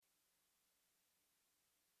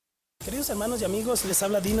Queridos hermanos y amigos, les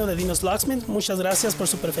habla Dino de Dino's Locksmith. Muchas gracias por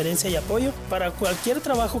su preferencia y apoyo. Para cualquier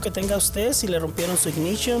trabajo que tenga usted, si le rompieron su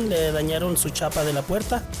ignition, le dañaron su chapa de la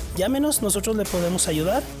puerta, llámenos, nosotros le podemos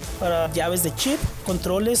ayudar. Para llaves de chip,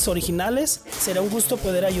 controles originales, será un gusto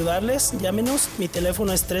poder ayudarles. Llámenos, mi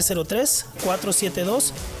teléfono es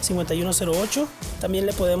 303-472-5108. También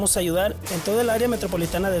le podemos ayudar en toda el área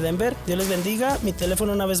metropolitana de Denver. Dios les bendiga. Mi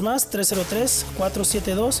teléfono una vez más,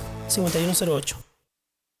 303-472-5108.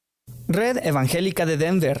 Red Evangélica de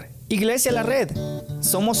Denver, Iglesia La Red.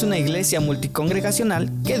 Somos una iglesia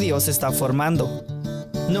multicongregacional que Dios está formando.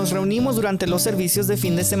 Nos reunimos durante los servicios de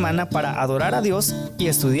fin de semana para adorar a Dios y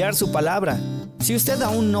estudiar su palabra. Si usted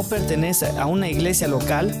aún no pertenece a una iglesia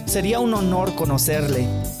local, sería un honor conocerle.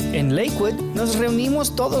 En Lakewood nos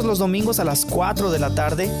reunimos todos los domingos a las 4 de la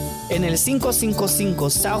tarde en el 555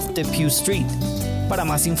 South Depew Street. Para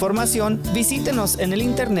más información, visítenos en el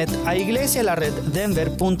internet a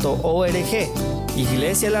iglesialareddenver.org,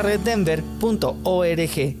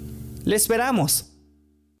 iglesialareddenver.org. ¡Le esperamos!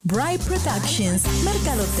 Bright Productions,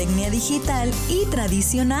 mercadotecnia digital y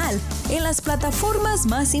tradicional en las plataformas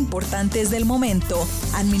más importantes del momento,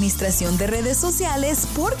 administración de redes sociales,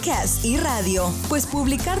 podcast y radio. Pues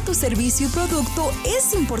publicar tu servicio y producto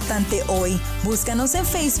es importante hoy. Búscanos en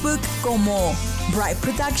Facebook como Bright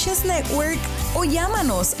Productions Network o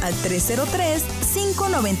llámanos al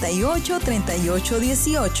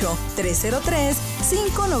 303-598-3818,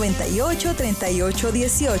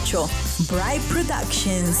 303-598-3818. Bright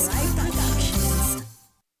Productions.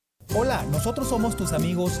 Hola, nosotros somos tus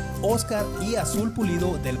amigos Oscar y Azul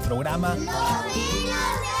Pulido del programa Los Niños de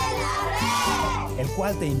la Red, el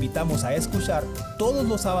cual te invitamos a escuchar todos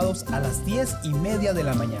los sábados a las 10:30 de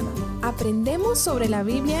la mañana. Aprendemos sobre la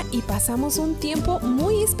Biblia y pasamos un tiempo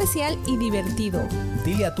muy especial y divertido.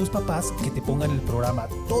 Dile a tus papás que te pongan el programa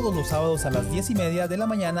todos los sábados a las 10:30 de la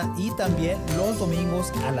mañana y también los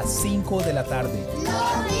domingos a las 5 de la tarde. Los Niños de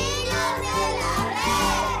la Red.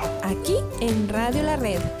 Aquí en Radio La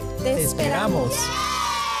Red. ¡Te esperamos!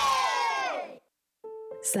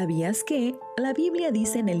 ¿Sabías que la Biblia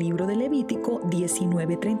dice en el libro de Levítico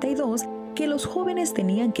 19:32 que los jóvenes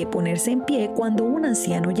tenían que ponerse en pie cuando un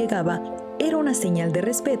anciano llegaba? Era una señal de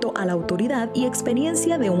respeto a la autoridad y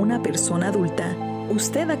experiencia de una persona adulta.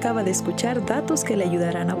 Usted acaba de escuchar datos que le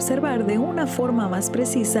ayudarán a observar de una forma más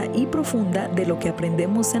precisa y profunda de lo que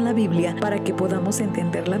aprendemos en la Biblia para que podamos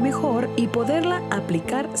entenderla mejor y poderla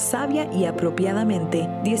aplicar sabia y apropiadamente.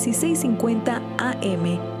 1650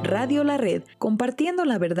 AM, Radio La Red, compartiendo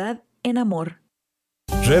la verdad en amor.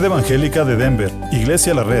 Red Evangélica de Denver,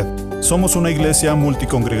 Iglesia La Red. Somos una iglesia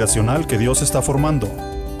multicongregacional que Dios está formando.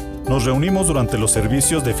 Nos reunimos durante los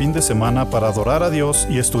servicios de fin de semana para adorar a Dios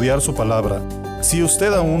y estudiar su palabra. Si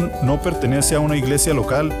usted aún no pertenece a una iglesia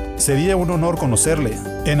local, sería un honor conocerle.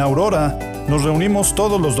 En Aurora, nos reunimos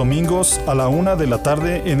todos los domingos a la 1 de la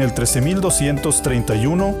tarde en el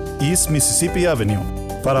 13231 East Mississippi Avenue.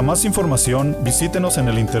 Para más información, visítenos en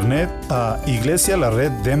el internet a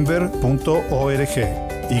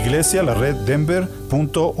iglesialareddenver.org,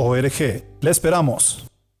 iglesialareddenver.org. ¡Le esperamos!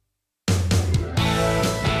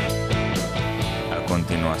 A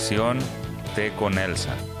continuación, Té con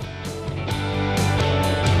Elsa.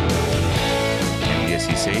 En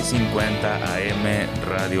 1650 AM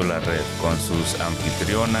Radio La Red, con sus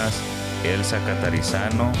anfitrionas Elsa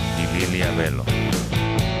Catarizano y Lilia Velo.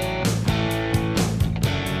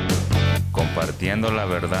 Compartiendo la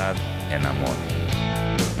verdad en amor.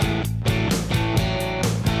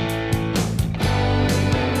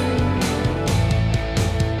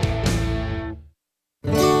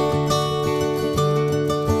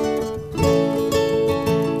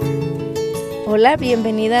 Hola,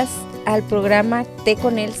 bienvenidas al programa Té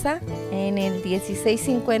con Elsa en el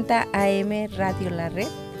 1650 AM Radio La Red,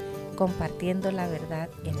 compartiendo la verdad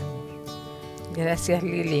en amor. Gracias,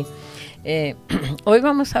 Lili. Hoy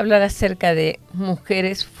vamos a hablar acerca de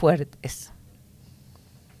mujeres fuertes.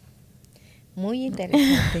 Muy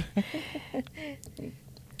interesante.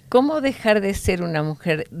 ¿Cómo dejar de ser una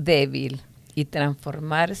mujer débil y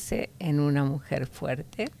transformarse en una mujer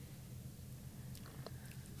fuerte?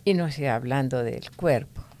 Y no estoy hablando del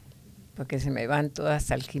cuerpo, porque se me van todas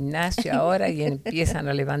al gimnasio ahora y empiezan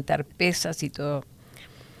a levantar pesas y todo.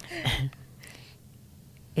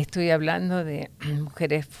 Estoy hablando de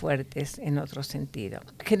mujeres fuertes en otro sentido.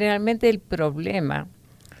 Generalmente el problema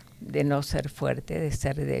de no ser fuerte, de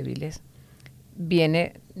ser débiles,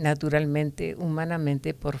 viene naturalmente,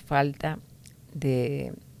 humanamente, por falta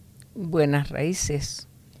de buenas raíces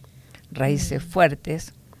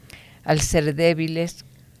fuertes. Al ser débiles,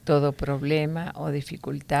 todo problema o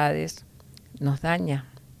dificultades nos daña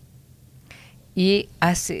y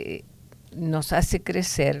hace nos hace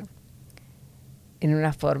crecer en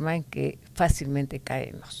una forma en que fácilmente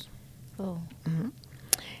caemos.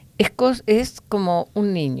 Es como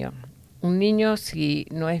un niño. Un niño, si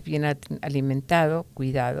no es bien alimentado,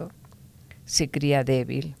 cuidado, se cría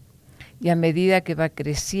débil. Y a medida que va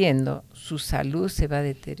creciendo, su salud se va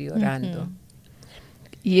deteriorando.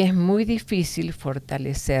 Y es muy difícil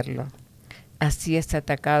fortalecerlo. Así es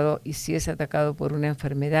atacado, y si es atacado por una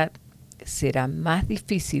enfermedad, será más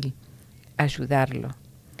difícil ayudarlo.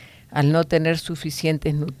 Al no tener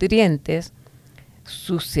suficientes nutrientes,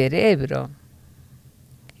 su cerebro,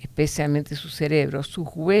 especialmente su cerebro, sus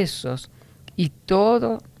huesos y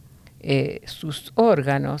todos sus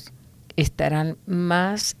órganos estarán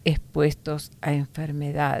más expuestos a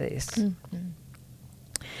enfermedades.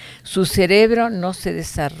 Su cerebro no se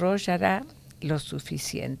desarrollará lo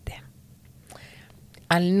suficiente.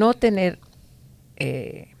 Al no tener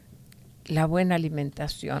la buena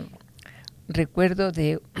alimentación, recuerdo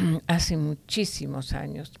de hace muchísimos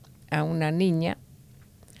años a una niña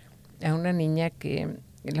que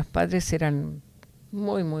los padres eran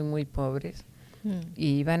muy, muy, muy pobres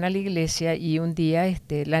y iban a la iglesia, y un día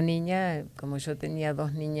la niña, como yo tenía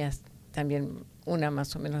 2 niñas, también una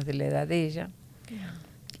más o menos de la edad de ella,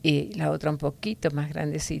 y la otra un poquito más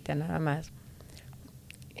grandecita nada más,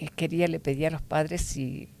 le pedía a los padres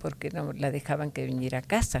si por qué no la dejaban que viniera a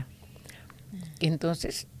casa. Y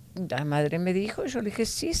entonces la madre me dijo, yo le dije,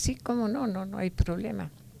 sí, cómo no hay problema.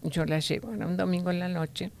 Yo la llevo, un domingo en la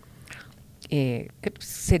noche, que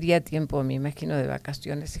sería tiempo, me imagino, de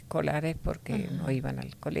vacaciones escolares porque no iban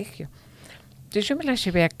al colegio. Entonces yo me la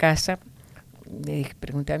llevé a casa, le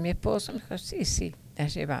pregunté a mi esposo, me dijo, sí, la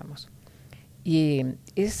llevamos. Y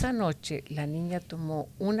esa noche la niña tomó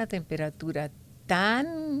una temperatura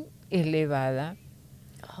tan elevada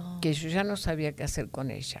que yo ya no sabía qué hacer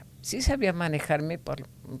con ella. Sí sabía manejarme por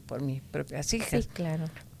mis propias hijas. Sí, claro.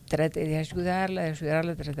 Traté de ayudarla,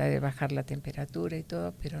 traté de bajar la temperatura y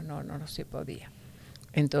todo, pero no se podía.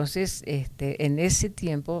 Entonces, en ese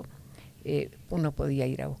tiempo, uno podía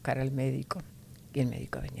ir a buscar al médico, y el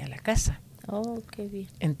médico venía a la casa. Oh, qué bien.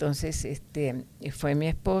 Entonces, fue mi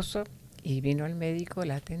esposo y vino el médico,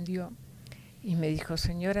 la atendió y me dijo,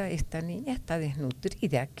 señora, esta niña está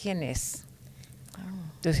desnutrida, ¿quién es?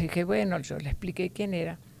 Entonces dije, bueno, yo le expliqué quién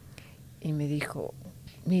era y me dijo,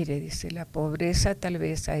 mire, dice, la pobreza tal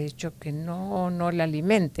vez ha hecho que no la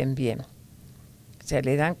alimenten bien. O sea,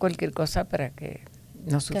 le dan cualquier cosa para que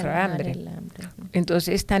no sufra hambre.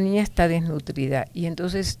 Entonces esta niña está desnutrida. Y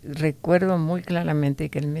entonces recuerdo muy claramente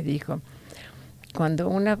que él me dijo, cuando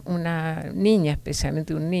una niña,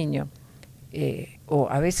 especialmente un niño, o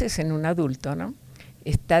a veces en un adulto, ¿no?,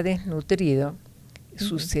 está desnutrido,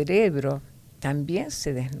 su cerebro también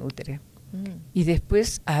se desnutre. Y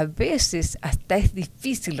después a veces hasta es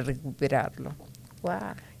difícil recuperarlo.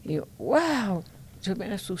 Y yo, wow, yo me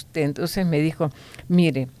asusté. Entonces me dijo,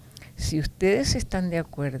 mire, si ustedes están de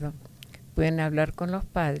acuerdo, pueden hablar con los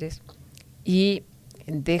padres y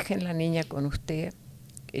dejen la niña con usted,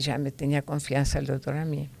 que ya me tenía confianza el doctor a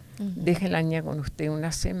mí, dejen la niña con usted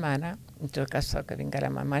una semana, en todo caso que venga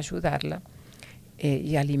la mamá a ayudarla,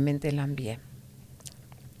 y aliméntenla bien.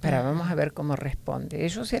 Vamos a ver cómo responde.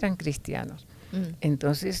 Ellos eran cristianos.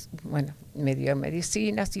 Entonces, bueno, me dio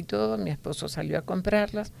medicinas y todo, mi esposo salió a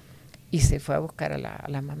comprarlas y se fue a buscar a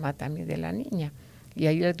la mamá también de la niña. Y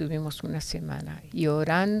ahí la tuvimos una semana. Y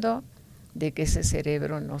orando de que ese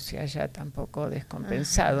cerebro no se haya tampoco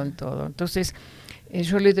descompensado en todo. Entonces,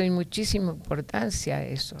 yo le doy muchísima importancia a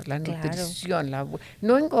eso, la nutrición,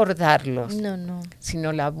 no engordarlos,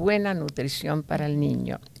 sino la buena nutrición para el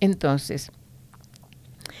niño. Entonces,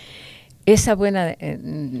 esa buena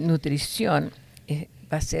nutrición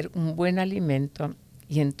va a ser un buen alimento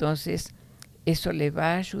y entonces eso le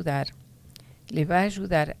va a ayudar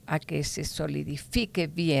a que se solidifique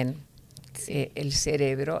bien el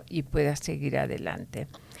cerebro y pueda seguir adelante.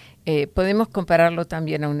 Podemos compararlo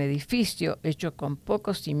también a un edificio hecho con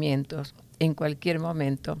pocos cimientos, en cualquier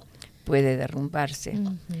momento puede derrumbarse,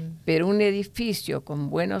 pero un edificio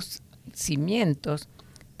con buenos cimientos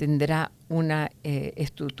tendrá una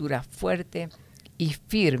estructura fuerte y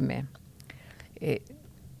firme.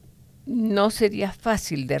 No sería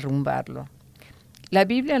fácil derrumbarlo. La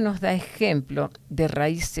Biblia nos da ejemplo de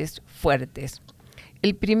raíces fuertes.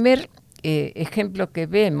 El primer ejemplo que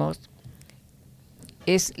vemos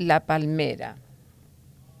es la palmera.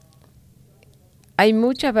 Hay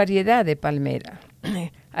mucha variedad de palmera.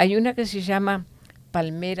 Hay una que se llama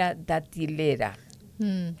palmera datilera.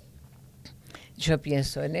 Yo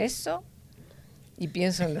pienso en eso y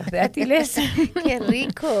pienso en los dátiles. ¡Qué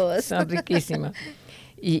ricos! Son riquísimos.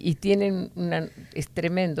 Y tienen es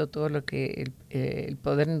tremendo todo lo que el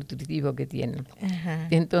poder nutritivo que tienen. Ajá.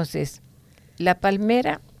 Entonces, la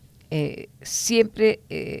palmera siempre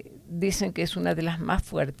dicen que es una de las más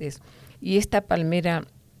fuertes, y esta palmera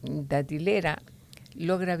datilera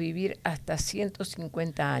logra vivir hasta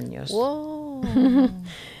 150 años. ¡Wow!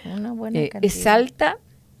 Una buena cantidad. Es alta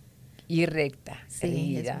y recta, Sí,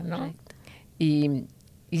 erguida, es muy ¿no? recta.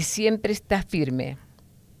 Y siempre está firme.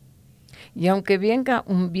 Y aunque venga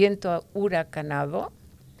un viento huracanado,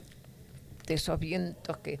 de esos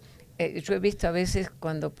vientos que yo he visto a veces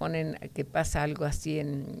cuando ponen que pasa algo así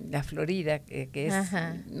en la Florida, que es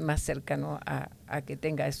Ajá. más cercano a que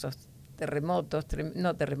tenga esos terremotos,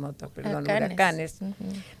 huracanes. Huracanes.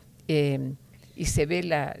 Ujú. Y se ve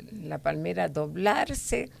la palmera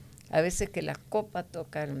doblarse, a veces que la copa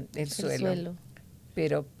toca el suelo.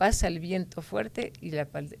 Pero pasa el viento fuerte y la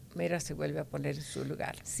palmera se vuelve a poner en su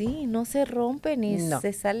lugar. Sí, no se rompe ni No.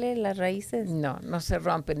 se sale las raíces. No se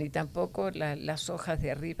rompen, ni tampoco las hojas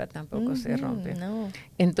de arriba tampoco se rompen. No.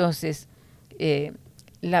 Entonces,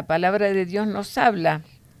 la palabra de Dios nos habla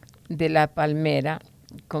de la palmera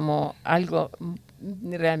como algo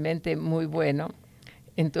realmente muy bueno.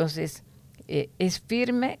 Entonces, es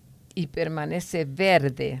firme y permanece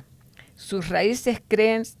verde. Sus raíces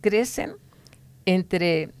crecen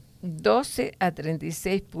entre 12 a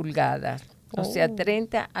 36 pulgadas, o sea,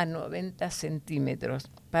 30 a 90 centímetros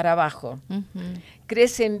para abajo. Ujú.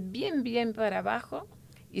 Crecen bien para abajo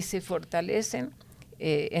y se fortalecen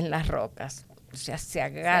en las rocas. O sea, se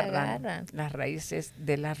agarran las raíces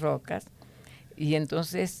de las rocas, y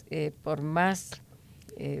entonces por más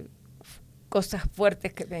cosas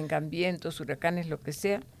fuertes que vengan, vientos, huracanes, lo que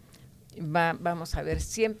sea, vamos a ver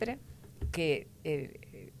siempre que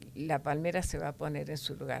la palmera se va a poner en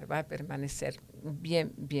su lugar, va a permanecer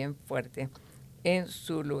bien fuerte en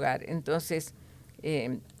su lugar. Entonces,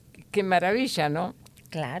 qué maravilla, ¿no?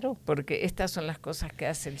 Claro. Porque estas son las cosas que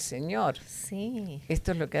hace el Señor. Sí.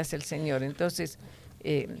 Esto es lo que hace el Señor. Entonces,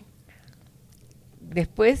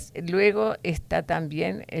 luego está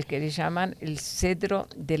también el que le llaman el cedro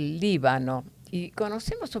del Líbano. Y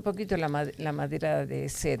conocemos un poquito la madera de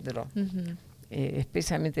cedro. Ujú.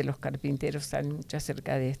 Especialmente los carpinteros saben mucho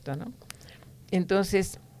acerca de esto, ¿no?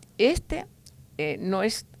 Entonces, no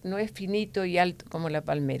es finito y alto como la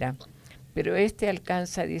palmera, pero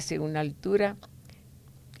alcanza, dice, una altura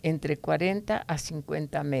entre 40 a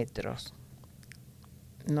 50 metros.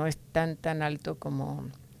 No es tan alto como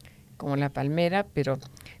la palmera, pero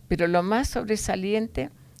lo más sobresaliente,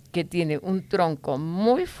 que tiene un tronco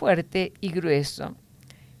muy fuerte y grueso,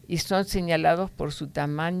 y son señalados por su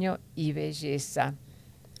tamaño y belleza.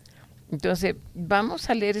 Entonces, vamos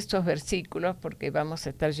a leer estos versículos porque vamos a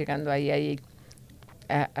estar llegando ahí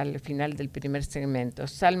al final del primer segmento.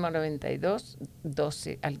 Salmo 92,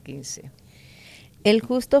 12 al 15. El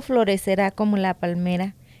justo florecerá como la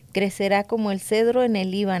palmera, crecerá como el cedro en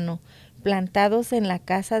el Líbano, plantados en la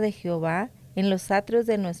casa de Jehová, en los atrios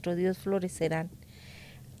de nuestro Dios florecerán.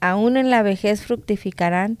 Aún en la vejez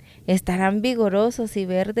fructificarán, estarán vigorosos y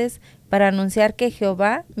verdes para anunciar que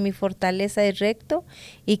Jehová, mi fortaleza, es recto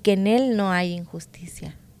y que en él no hay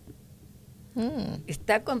injusticia.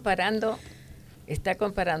 Está comparando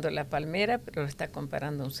la palmera, pero lo está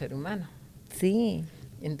comparando a un ser humano. Sí.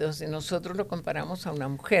 Entonces nosotros lo comparamos a una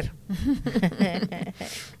mujer.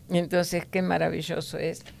 Entonces, qué maravilloso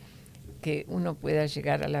es que uno pueda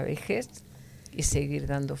llegar a la vejez y seguir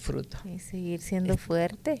dando fruto. Y seguir siendo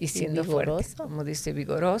fuerte y siendo vigoroso. fuerte, como dice,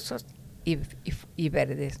 vigorosos y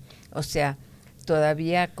verdes. O sea,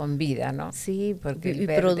 todavía con vida, ¿no? Sí, porque y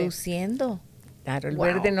produciendo. Claro, el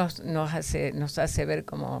verde nos hace ver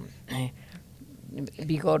como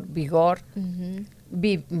vigor, Uh-huh.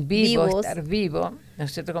 vivo, estar vivo, ¿no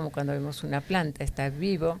es cierto? Como cuando vemos una planta, está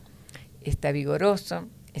vivo, está vigoroso,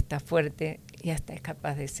 está fuerte y hasta es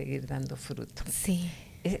capaz de seguir dando fruto. Sí.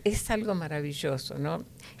 Es algo maravilloso, ¿no?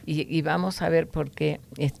 Y vamos a ver por qué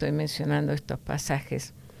estoy mencionando estos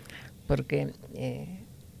pasajes, porque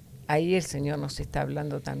ahí el Señor nos está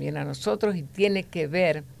hablando también a nosotros y tiene que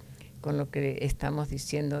ver con lo que estamos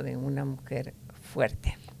diciendo de una mujer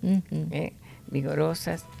fuerte,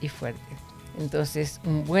 vigorosas y fuertes. Entonces,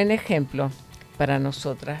 un buen ejemplo para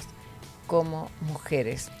nosotras como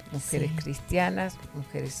mujeres cristianas,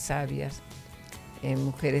 mujeres sabias,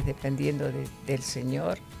 mujeres dependiendo del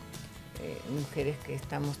Señor, mujeres que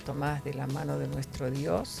estamos tomadas de la mano de nuestro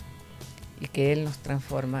Dios y que Él nos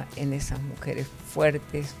transforma en esas mujeres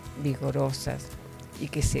fuertes, vigorosas y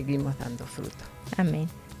que seguimos dando fruto. Amén.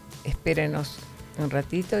 Espérenos un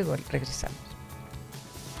ratito y regresamos.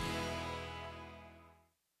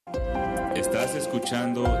 Estás escuchando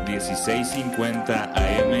escuchando 1650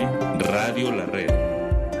 AM Radio La Red,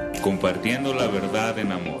 compartiendo la verdad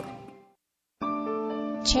en amor.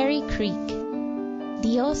 Cherry Creek.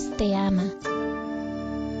 Dios te ama.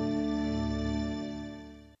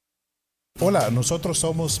 Hola, nosotros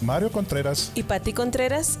somos Mario Contreras y Patti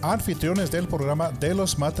Contreras, anfitriones del programa de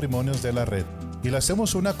los matrimonios de la red. Y le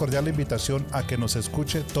hacemos una cordial invitación a que nos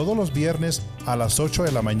escuche todos los viernes a las 8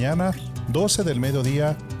 de la mañana, 12 del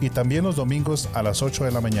mediodía y también los domingos a las 8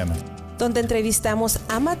 de la mañana. Donde entrevistamos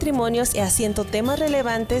a matrimonios y haciendo temas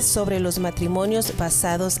relevantes sobre los matrimonios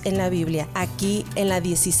basados en la Biblia, aquí en la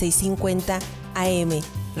 1650 AM,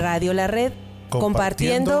 Radio La Red,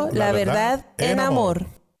 compartiendo la verdad en amor.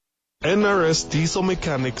 NRS Diesel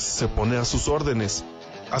Mechanics se pone a sus órdenes.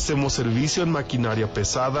 Hacemos servicio en maquinaria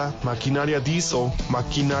pesada, maquinaria diesel,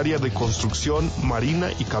 maquinaria de construcción, marina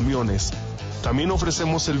y camiones. También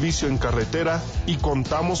ofrecemos servicio en carretera y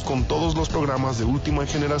contamos con todos los programas de última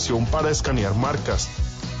generación para escanear marcas.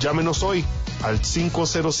 Llámenos hoy al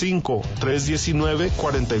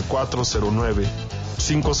 505-319-4409,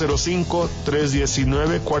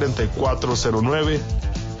 505-319-4409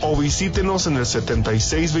 o visítenos en el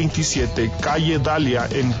 7627 Calle Dahlia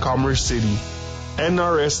en Commerce City.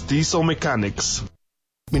 NRS Diesel Mechanics.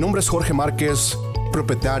 Mi nombre es Jorge Márquez,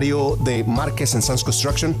 propietario de Márquez & Sons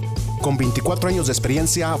Construction, con 24 años de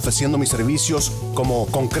experiencia ofreciendo mis servicios como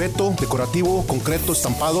concreto decorativo, concreto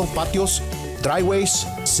estampado, patios, driveways,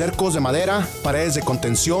 cercos de madera, paredes de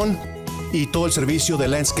contención y todo el servicio de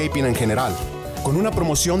landscaping en general. Con una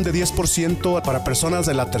promoción de 10% para personas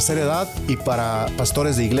de la tercera edad y para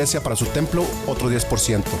pastores de iglesia para su templo, otro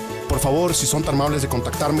 10%. Por favor, si son tan amables de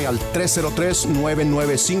contactarme al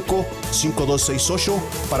 303-995-5268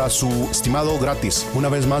 para su estimado gratis. Una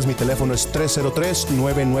vez más, mi teléfono es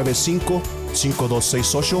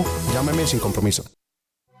 303-995-5268. Llámeme sin compromiso.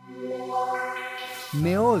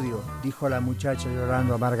 Me odio, dijo la muchacha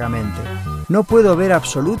llorando amargamente. No puedo ver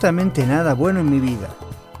absolutamente nada bueno en mi vida.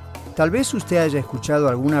 Tal vez usted haya escuchado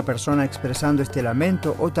a alguna persona expresando este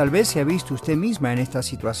lamento o tal vez se ha visto usted misma en esta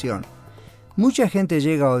situación. Mucha gente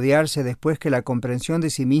llega a odiarse después que la comprensión de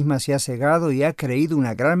sí misma se ha cegado y ha creído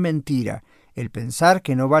una gran mentira, el pensar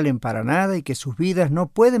que no valen para nada y que sus vidas no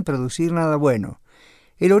pueden producir nada bueno.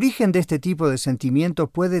 El origen de este tipo de sentimiento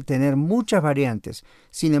puede tener muchas variantes,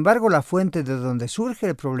 sin embargo la fuente de donde surge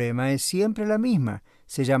el problema es siempre la misma,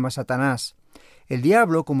 se llama Satanás. El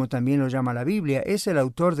diablo, como también lo llama la Biblia, es el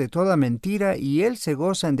autor de toda mentira y él se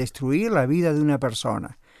goza en destruir la vida de una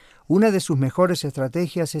persona. Una de sus mejores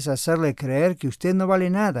estrategias es hacerle creer que usted no vale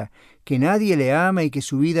nada, que nadie le ama y que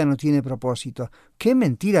su vida no tiene propósito. ¡Qué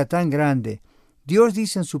mentira tan grande! Dios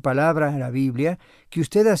dice en su palabra, en la Biblia, que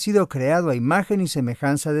usted ha sido creado a imagen y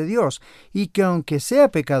semejanza de Dios, y que aunque sea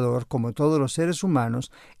pecador, como todos los seres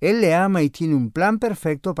humanos, Él le ama y tiene un plan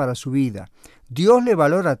perfecto para su vida. Dios le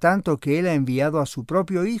valora tanto que Él ha enviado a su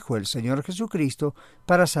propio Hijo, el Señor Jesucristo,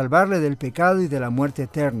 para salvarle del pecado y de la muerte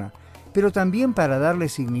eterna, pero también para darle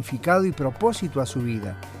significado y propósito a su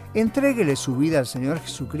vida. Entréguele su vida al Señor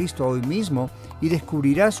Jesucristo hoy mismo y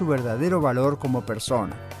descubrirá su verdadero valor como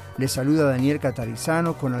persona. Le saluda Daniel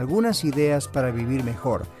Catarizano con algunas ideas para vivir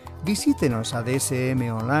mejor. Visítenos a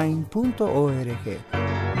dsmonline.org.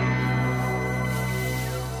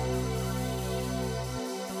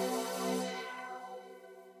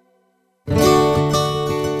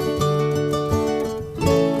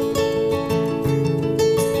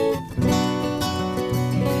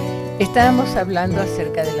 Estábamos hablando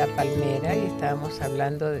acerca de la palmera y estábamos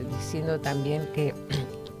diciendo también que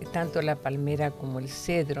tanto la palmera como el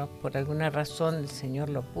cedro, por alguna razón el Señor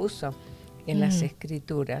lo puso en las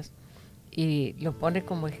Escrituras y lo pone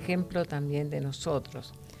como ejemplo también de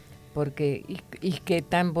nosotros, porque y qué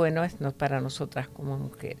tan bueno es para nosotras como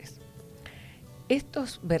mujeres.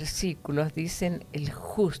 Estos versículos dicen el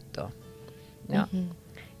justo, ¿no?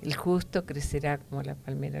 El justo crecerá como la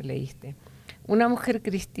palmera, leíste. Una mujer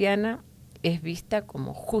cristiana es vista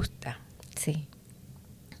como justa. Sí.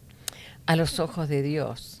 A los ojos de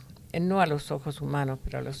Dios, no a los ojos humanos,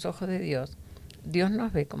 pero a los ojos de Dios, Dios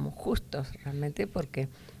nos ve como justos realmente porque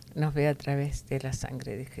nos ve a través de la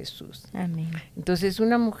sangre de Jesús. Amén. Entonces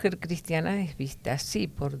una mujer cristiana es vista así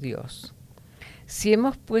por Dios. Si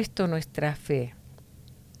hemos puesto nuestra fe,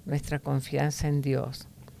 nuestra confianza en Dios,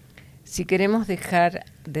 si queremos dejar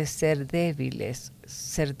de ser débiles,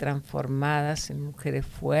 ser transformadas en mujeres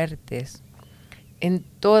fuertes en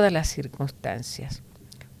todas las circunstancias,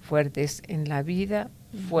 fuertes en la vida,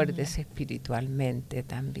 fuertes espiritualmente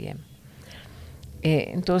también.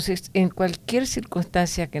 Entonces, en cualquier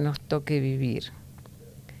circunstancia que nos toque vivir,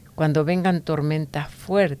 cuando vengan tormentas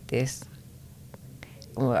fuertes,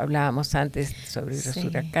 como hablábamos antes sobre los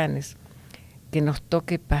huracanes, que nos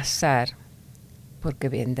toque pasar, porque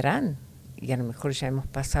vendrán, y a lo mejor ya hemos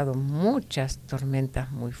pasado muchas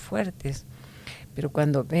tormentas muy fuertes, pero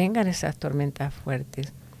cuando vengan esas tormentas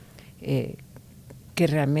fuertes, que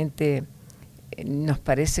realmente nos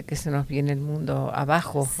parece que se nos viene el mundo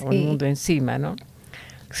abajo o el mundo encima, ¿no?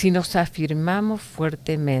 Si nos afirmamos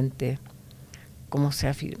fuertemente, como se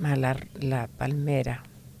afirma la palmera,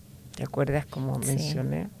 ¿te acuerdas como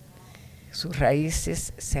mencioné? Sus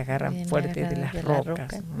raíces se agarran bien fuerte de las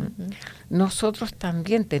rocas. Nosotros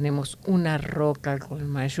también tenemos una roca con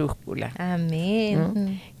mayúscula.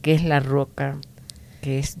 Amén. Que es la roca,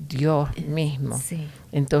 que es Dios mismo. Sí.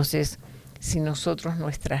 Entonces, si nosotros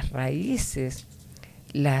nuestras raíces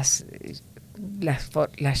las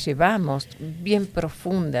llevamos bien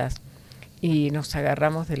profundas y nos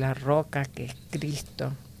agarramos de la roca que es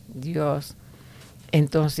Cristo, Dios,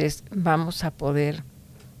 entonces vamos a poder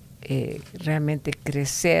realmente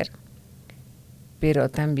crecer, pero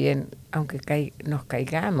también, aunque nos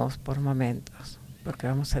caigamos por momentos, porque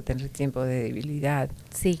vamos a tener tiempo de debilidad,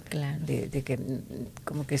 sí, claro, de que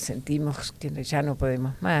como que sentimos que ya no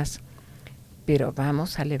podemos más, pero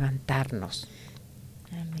vamos a levantarnos.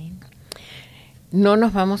 Amén. No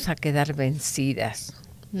nos vamos a quedar vencidas,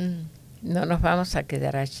 no nos vamos a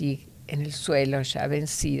quedar allí en el suelo ya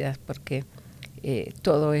vencidas, porque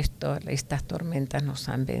todo esto, estas tormentas nos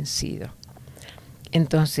han vencido.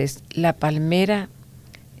 Entonces, la palabra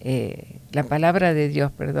de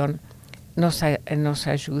Dios, nos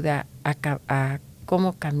ayuda a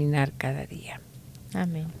cómo caminar cada día.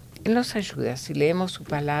 Amén. Él nos ayuda, si leemos su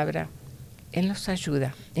palabra, Él nos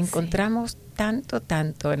ayuda. Encontramos tanto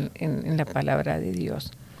en la palabra de Dios.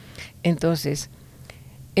 Entonces,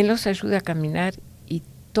 Él nos ayuda a caminar, y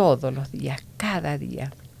todos los días, cada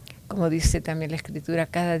día, como dice también la Escritura,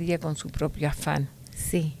 cada día con su propio afán.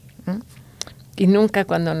 Sí. Y nunca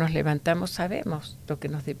cuando nos levantamos sabemos lo que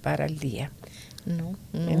nos depara el día. No,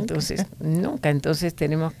 entonces, nunca. Entonces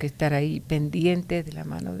tenemos que estar ahí pendientes de la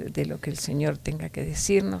mano de lo que el Señor tenga que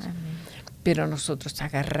decirnos. Amén. Pero nosotros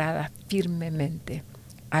agarradas firmemente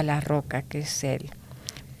a la roca que es Él.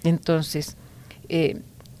 Entonces,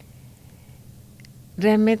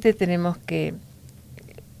 realmente tenemos que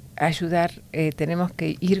ayudar, tenemos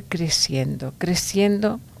que ir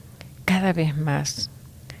creciendo cada vez más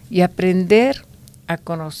y aprender a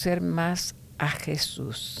conocer más a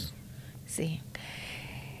Jesús. Sí.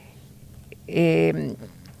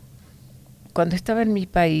 Cuando estaba en mi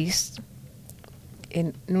país,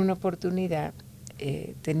 en una oportunidad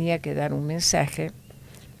tenía que dar un mensaje,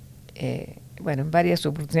 en varias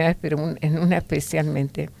oportunidades, pero en una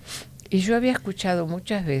especialmente. Y yo había escuchado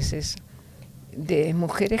muchas veces de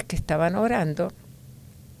mujeres que estaban orando,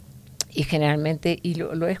 y generalmente, y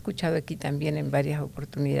lo he escuchado aquí también en varias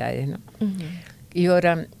oportunidades, ¿no? Uh-huh. Y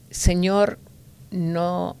oran: Señor,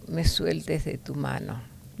 no me sueltes de tu mano.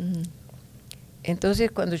 Uh-huh.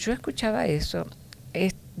 Entonces, cuando yo escuchaba eso,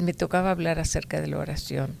 me tocaba hablar acerca de la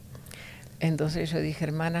oración. Entonces yo dije: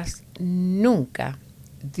 hermanas, nunca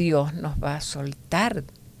Dios nos va a soltar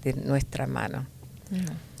de nuestra mano.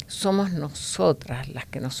 Uh-huh. Somos nosotras las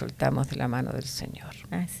que nos soltamos de la mano del Señor.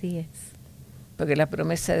 Así es. Porque la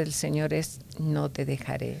promesa del Señor es: no te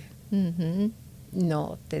dejaré, uh-huh,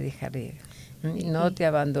 no te dejaré, no te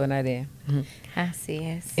abandonaré. Así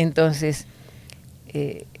es. Entonces,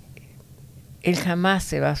 Él jamás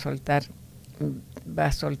se va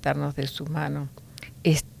a soltarnos de su mano.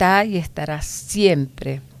 Está y estará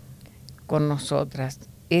siempre con nosotras.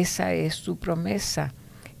 Esa es su promesa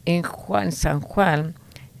en San Juan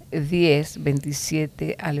 10,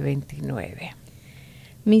 27 al 29.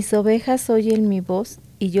 Mis ovejas oyen mi voz,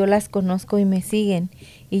 y yo las conozco y me siguen,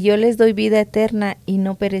 y yo les doy vida eterna, y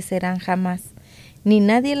no perecerán jamás, ni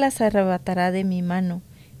nadie las arrebatará de mi mano.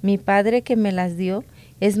 Mi Padre que me las dio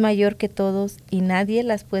es mayor que todos, y nadie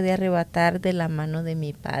las puede arrebatar de la mano de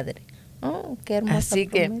mi Padre. Oh, qué hermosa Así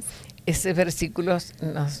promesa. Que esos versículos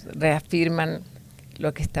nos reafirman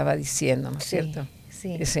lo que estaba diciendo, ¿no es cierto?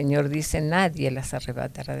 Sí. El Señor dice: nadie las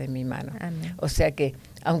arrebatará de mi mano. Amén. O sea que,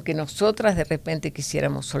 aunque nosotras de repente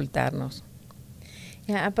quisiéramos soltarnos.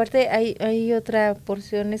 Aparte, hay otra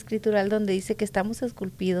porción escritural donde dice que estamos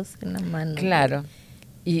esculpidos en la mano. Claro.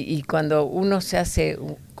 Y cuando uno se hace,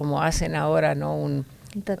 como hacen ahora, ¿no? Un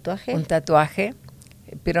tatuaje. Un tatuaje,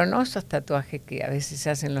 pero no esos tatuajes que a veces se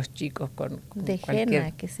hacen los chicos con de cualquier,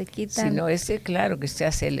 henna, que se quitan. Sino ese, claro, que se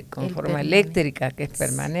hace con forma eléctrica, que es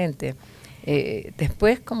permanente.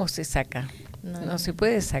 Después, ¿cómo se saca? No se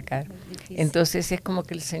puede sacar. Entonces es como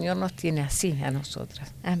que el Señor nos tiene así a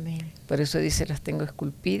nosotras. Amén. Por eso dice: las tengo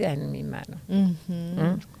esculpidas en mi mano.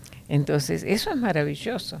 Uh-huh. Entonces, eso es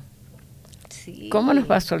maravilloso. Sí. ¿Cómo nos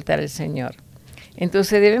va a soltar el Señor?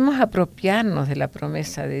 Entonces debemos apropiarnos de la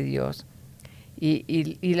promesa de Dios.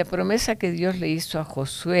 Y la promesa que Dios le hizo a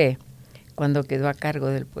Josué cuando quedó a cargo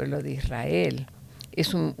del pueblo de Israel.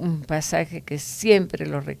 Es un pasaje que siempre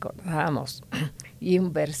lo recordamos y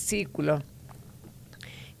un versículo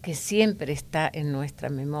que siempre está en nuestra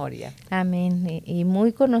memoria. Amén. Y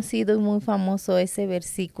muy conocido y muy famoso ese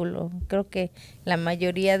versículo. Creo que la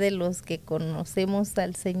mayoría de los que conocemos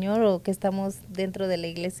al Señor o que estamos dentro de la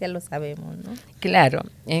iglesia lo sabemos, ¿no? Claro,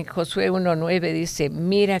 en Josué 1:9 dice,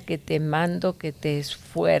 mira que te mando que te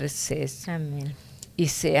esfuerces. Amén. Y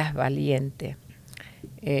seas valiente.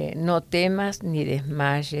 No temas ni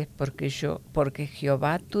desmayes, porque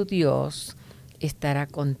Jehová tu Dios estará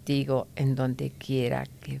contigo en donde quiera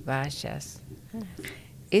que vayas.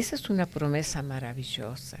 Esa es una promesa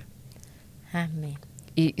maravillosa. Amén.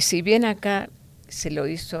 Y si bien acá se lo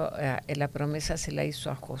hizo, la promesa se la hizo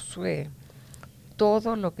a Josué,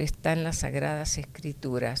 todo lo que está en las Sagradas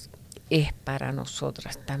Escrituras es para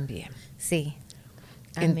nosotras también. Sí.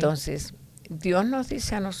 Amén. Entonces, Dios nos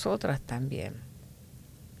dice a nosotras también,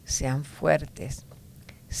 sean fuertes,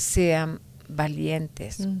 sean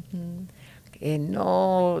valientes,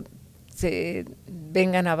 no se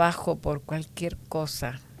vengan abajo por cualquier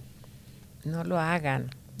cosa, no lo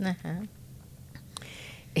hagan. Ajá.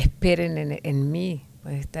 Esperen en mí,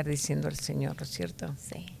 puede estar diciendo el Señor, ¿no es cierto?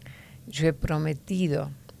 Sí. Yo he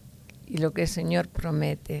prometido, y lo que el Señor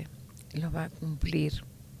promete, lo va a cumplir.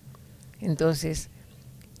 Entonces,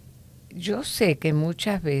 yo sé que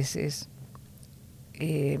muchas veces,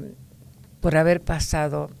 por haber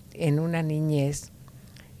pasado en una niñez,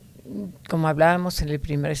 como hablábamos en el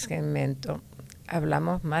primer segmento,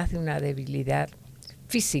 hablamos más de una debilidad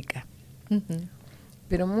física.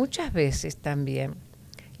 Pero muchas veces también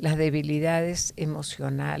las debilidades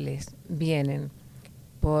emocionales vienen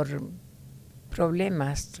por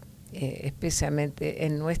problemas, especialmente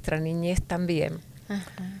en nuestra niñez también,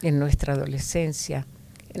 en nuestra adolescencia,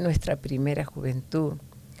 en nuestra primera juventud,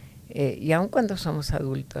 y aun cuando somos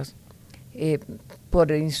adultos,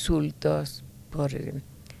 por insultos, por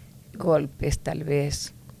golpes tal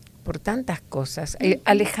vez, por tantas cosas,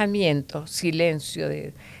 alejamiento, silencio,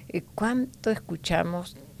 ¿cuánto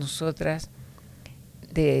escuchamos nosotras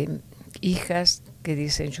de hijas que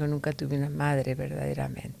dicen yo nunca tuve una madre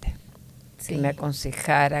verdaderamente, que me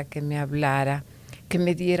aconsejara, que me hablara, que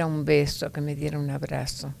me diera un beso, que me diera un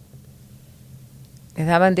abrazo? Les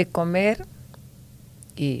daban de comer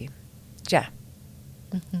y ya.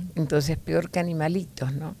 Entonces peor que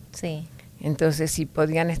animalitos, ¿no? Sí. Entonces si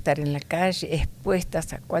podían estar en la calle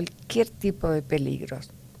expuestas a cualquier tipo de peligros.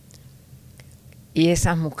 Y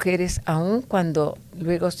esas mujeres, aun cuando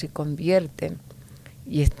luego se convierten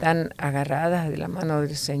y están agarradas de la mano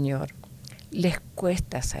del Señor, les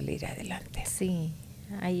cuesta salir adelante. Sí,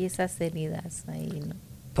 hay esas heridas ahí, ¿no?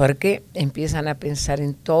 Porque empiezan a pensar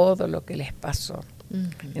en todo lo que les pasó.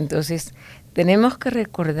 Entonces, tenemos que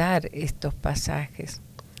recordar estos pasajes,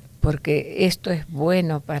 porque esto es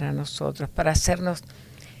bueno para nosotros, para hacernos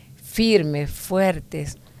firmes,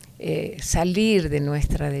 fuertes, salir de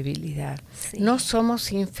nuestra debilidad. Sí. No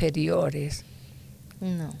somos inferiores.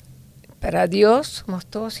 No. Para Dios somos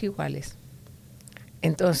todos iguales.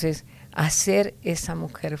 Entonces, hacer esa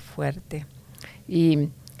mujer fuerte. Y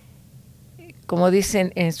como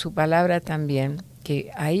dicen en su palabra también, que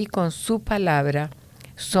ahí con su palabra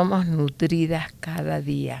somos nutridas cada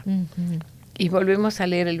día. Y volvemos a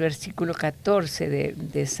leer el versículo 14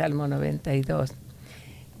 de Salmo 92.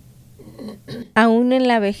 Aún en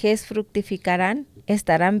la vejez fructificarán,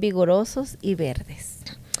 estarán vigorosos y verdes.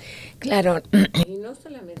 Claro, y no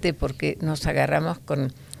solamente porque nos agarramos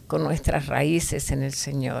con nuestras raíces en el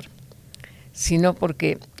Señor, sino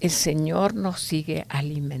porque el Señor nos sigue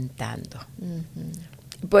alimentando.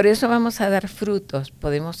 Por eso vamos a dar frutos,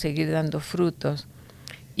 podemos seguir dando frutos,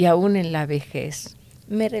 y aún en la vejez.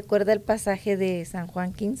 Me recuerda el pasaje de San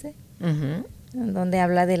Juan 15, donde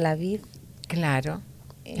habla de la vid. Claro,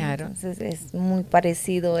 claro. Entonces es muy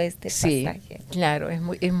parecido este pasaje. Sí, claro,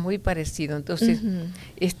 es muy parecido. Entonces,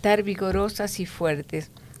 estar vigorosas y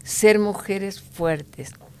fuertes, ser mujeres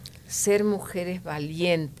fuertes, ser mujeres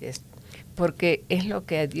valientes, porque es lo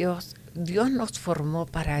que Dios nos formó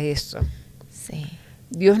para eso. Sí.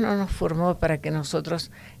 Dios no nos formó para que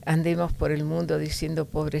nosotros andemos por el mundo diciendo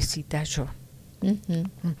pobrecita yo.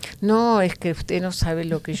 No, es que usted no sabe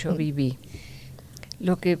lo que yo viví.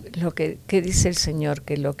 Lo que dice el Señor,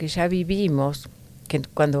 que lo que ya vivimos, que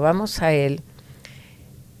cuando vamos a Él,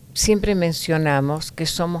 siempre mencionamos que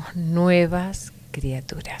somos nuevas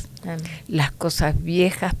criaturas. Amén. Las cosas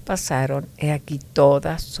viejas pasaron, y aquí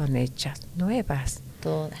todas son hechas nuevas.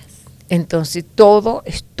 Todas. Entonces todo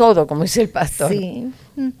es todo, como dice el pastor. Sí.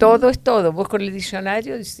 Todo es todo. Vos con el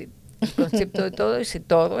diccionario dice, el concepto de todo dice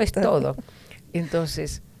todo es todo.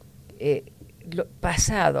 Entonces, lo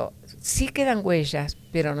pasado, sí quedan huellas,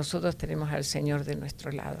 pero nosotros tenemos al Señor de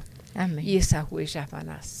nuestro lado. Amén. Y esas huellas van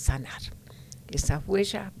a sanar. Esas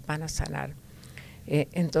huellas van a sanar.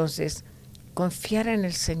 Entonces, confiar en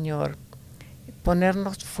el Señor,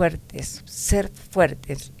 ponernos fuertes, ser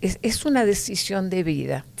fuertes, es una decisión de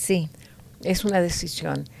vida. Sí. Es una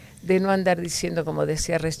decisión de no andar diciendo, como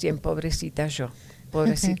decía recién, pobrecita yo,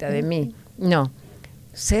 pobrecita de mí. No,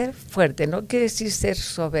 ser fuerte no quiere decir ser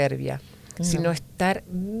soberbia, sino estar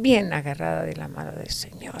bien agarrada de la mano del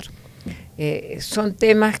Señor. Son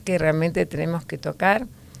temas que realmente tenemos que tocar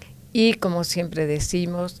y, como siempre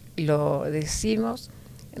decimos, lo decimos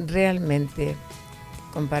realmente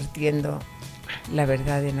compartiendo la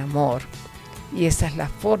verdad en amor. Y esa es la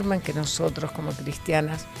forma en que nosotros como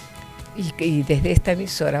cristianas y desde esta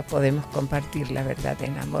emisora podemos compartir la verdad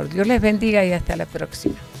en amor. Dios les bendiga y hasta la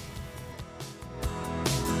próxima.